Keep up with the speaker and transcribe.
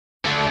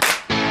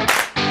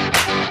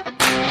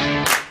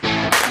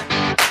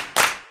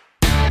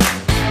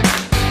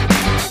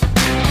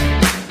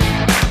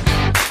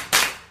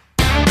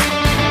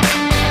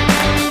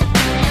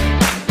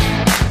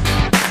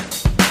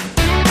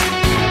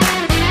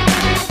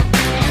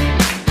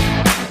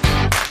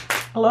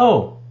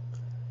Hello!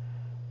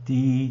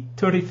 The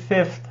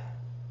 35th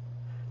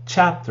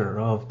chapter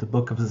of the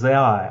book of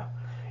Isaiah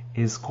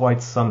is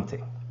quite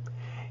something.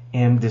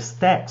 In this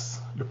text,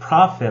 the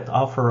prophet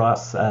offers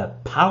us a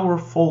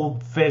powerful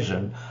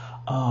vision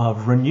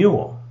of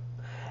renewal.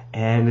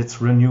 And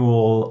it's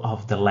renewal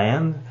of the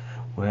land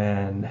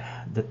when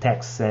the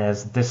text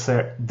says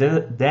desert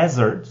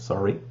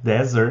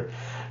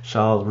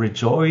shall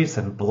rejoice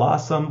and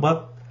blossom,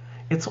 but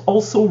it's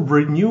also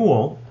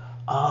renewal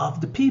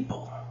of the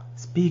people.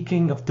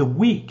 Speaking of the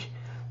weak,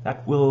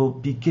 that will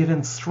be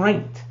given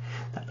strength,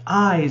 that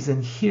eyes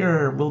and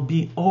ear will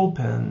be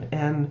open,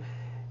 and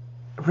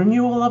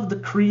renewal of the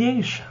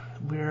creation,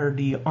 where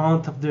the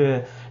haunt of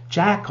the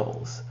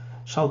jackals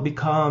shall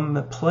become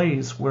a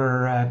place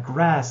where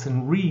grass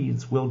and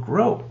reeds will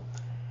grow,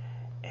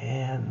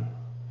 and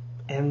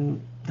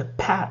a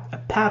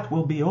path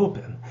will be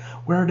open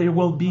where there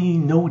will be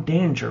no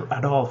danger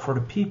at all for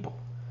the people.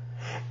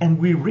 And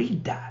we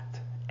read that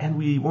and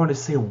we want to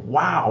say,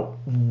 wow,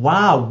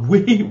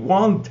 we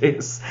want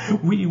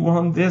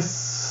this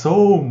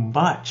so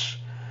much.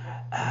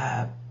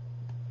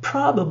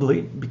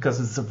 Probably because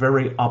it's a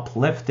very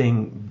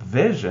uplifting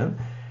vision,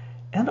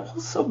 and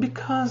also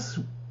because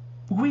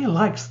we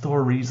like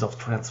stories of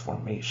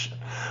transformation.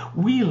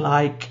 We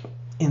like,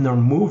 in a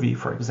movie,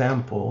 for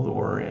example,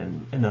 or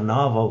in a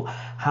novel,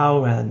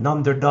 how an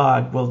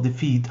underdog will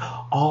defeat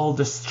all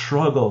the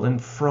struggle in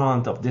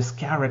front of this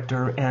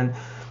character and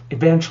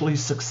eventually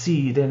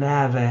succeed and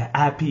have a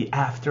happy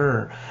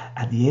after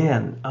at the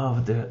end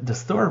of the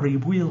story.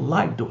 We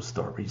like those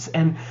stories,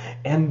 and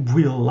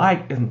we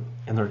like, in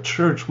our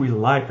church, we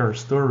like our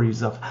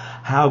stories of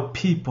how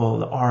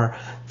people are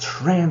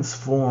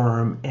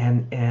transformed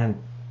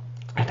and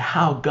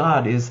how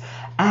God is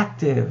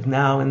active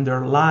now in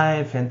their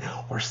life, and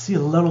or see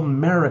little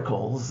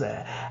miracles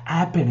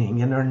happening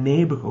in our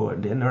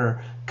neighborhood, in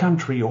our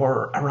country,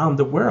 or around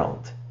the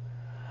world.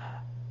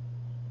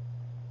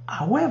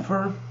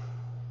 However,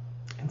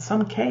 in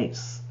some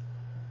case,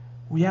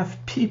 we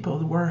have people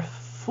who are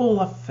full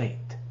of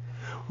faith,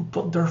 who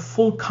put their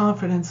full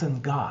confidence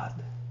in God,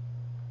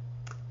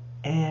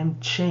 and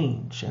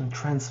change and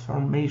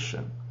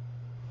transformation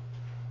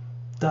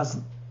does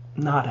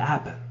not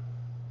happen.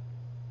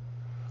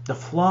 The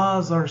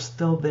flaws are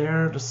still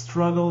there, the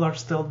struggle are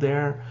still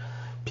there.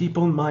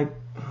 People might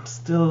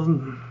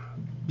still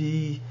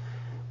be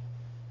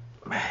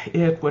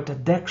hit with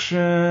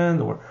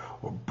addiction or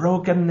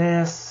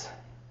brokenness.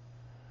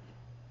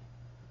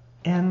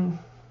 And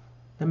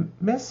the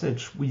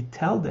message we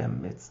tell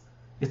them,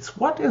 it's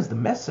what is the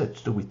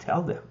message that we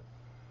tell them?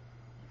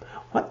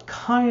 What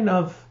kind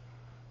of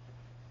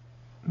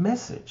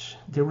message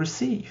they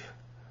receive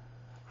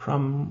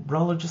from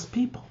religious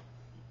people?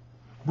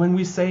 When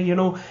we say,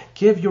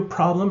 give your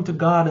problem to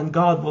God and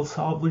God will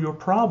solve your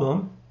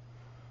problem.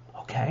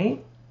 Okay,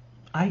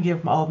 I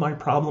give all my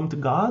problem to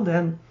God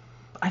and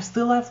I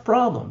still have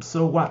problems.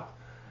 So what?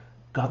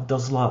 God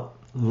does not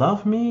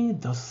love me?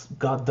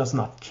 God does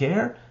not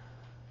care?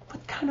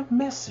 What kind of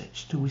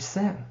message do we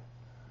send?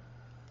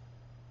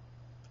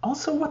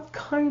 Also, what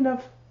kind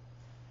of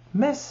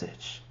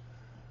message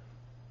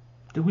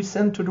do we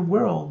send to the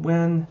world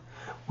when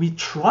we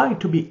try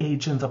to be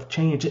agents of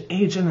change,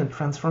 agent of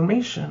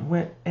transformation,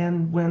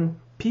 when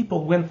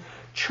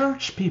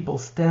church people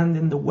stand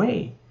in the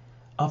way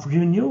of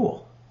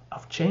renewal,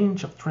 of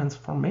change, of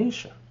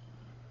transformation?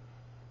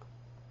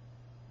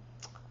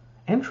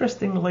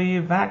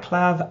 Interestingly,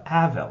 Václav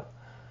Havel,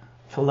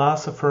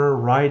 philosopher,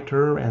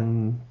 writer,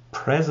 and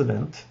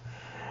president,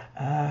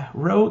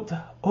 wrote,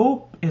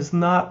 "Hope is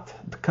not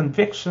the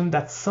conviction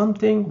that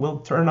something will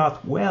turn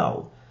out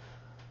well,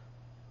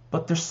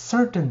 but the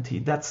certainty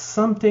that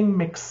something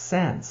makes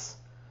sense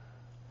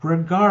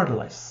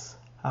regardless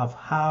of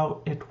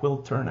how it will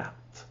turn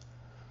out."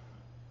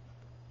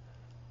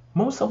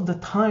 Most of the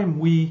time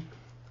we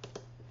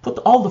put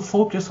all the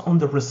focus on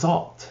the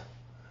result.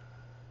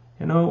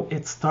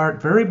 It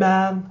starts very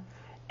bad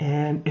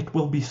and it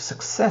will be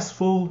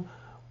successful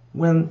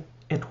when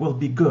it will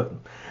be good.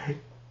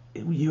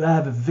 You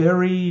have a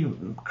very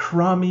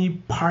crummy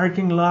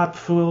parking lot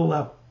full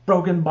of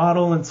broken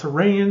bottle and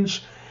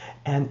syringe,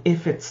 and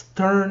if it's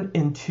turned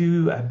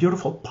into a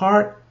beautiful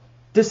park,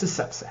 this is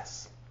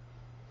success.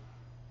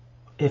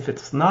 If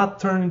it's not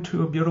turned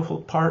into a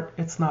beautiful park,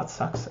 it's not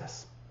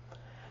success.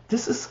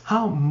 This is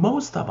how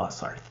most of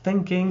us are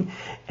thinking,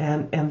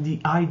 and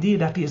the idea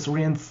that is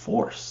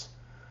reinforced.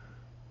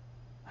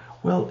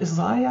 Well,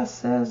 Isaiah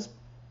says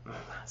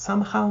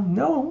somehow,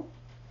 no,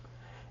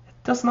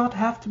 it does not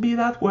have to be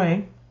that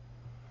way.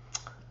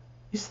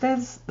 He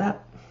says that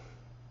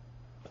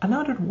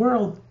another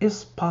world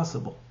is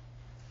possible.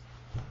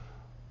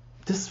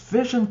 This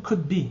vision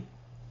could be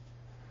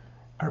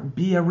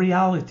a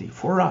reality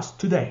for us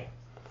today.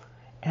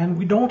 And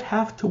we don't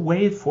have to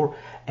wait for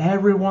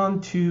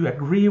everyone to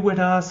agree with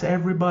us,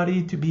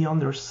 everybody to be on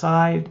their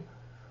side.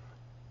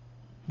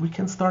 We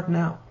can start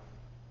now.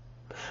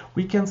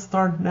 We can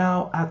start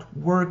now at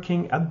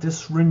working at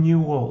this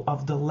renewal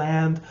of the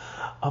land,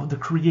 of the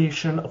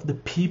creation, of the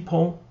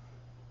people.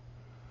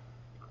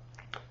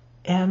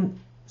 And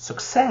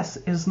success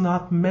is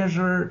not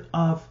measured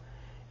of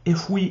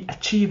if we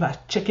achieve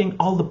at checking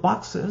all the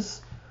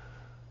boxes.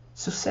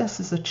 Success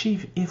is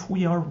achieved if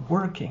we are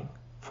working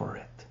for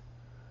it.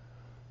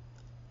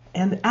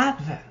 And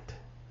Advent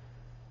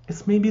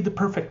is maybe the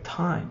perfect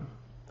time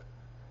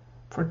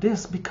for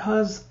this,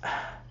 because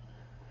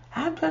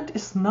Advent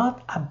is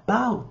not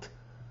about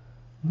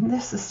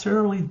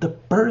necessarily the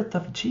birth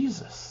of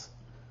Jesus,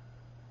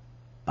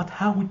 but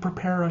how we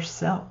prepare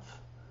ourselves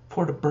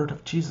for the birth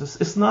of Jesus.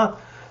 It's not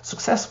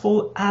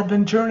successful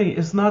Advent journey.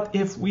 It's not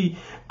if we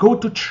go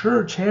to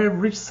church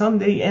every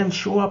Sunday and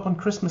show up on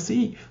Christmas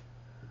Eve,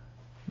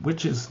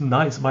 which is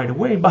nice, by the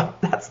way,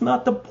 but that's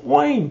not the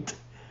point.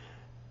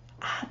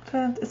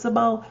 Advent is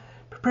about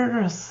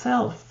preparing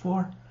ourselves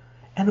for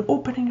and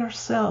opening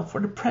ourselves for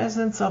the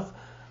presence of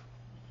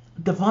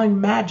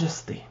divine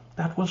majesty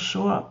that will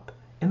show up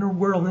in our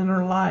world, in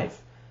our life.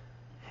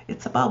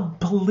 It's about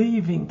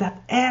believing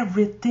that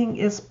everything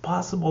is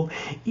possible,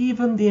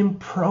 even the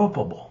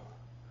improbable.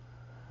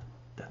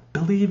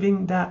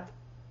 Believing that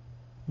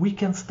we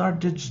can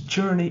start this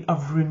journey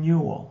of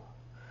renewal,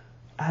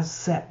 as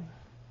said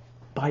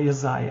by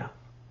Isaiah.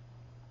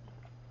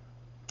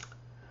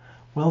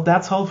 Well,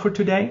 that's all for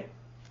today.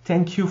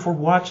 Thank you for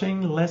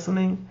watching,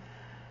 listening.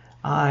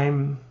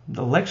 I'm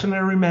the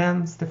lectionary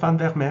man, Stéphane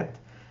Vermette.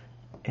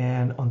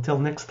 And until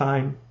next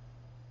time,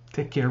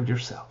 take care of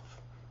yourself.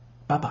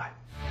 Bye-bye.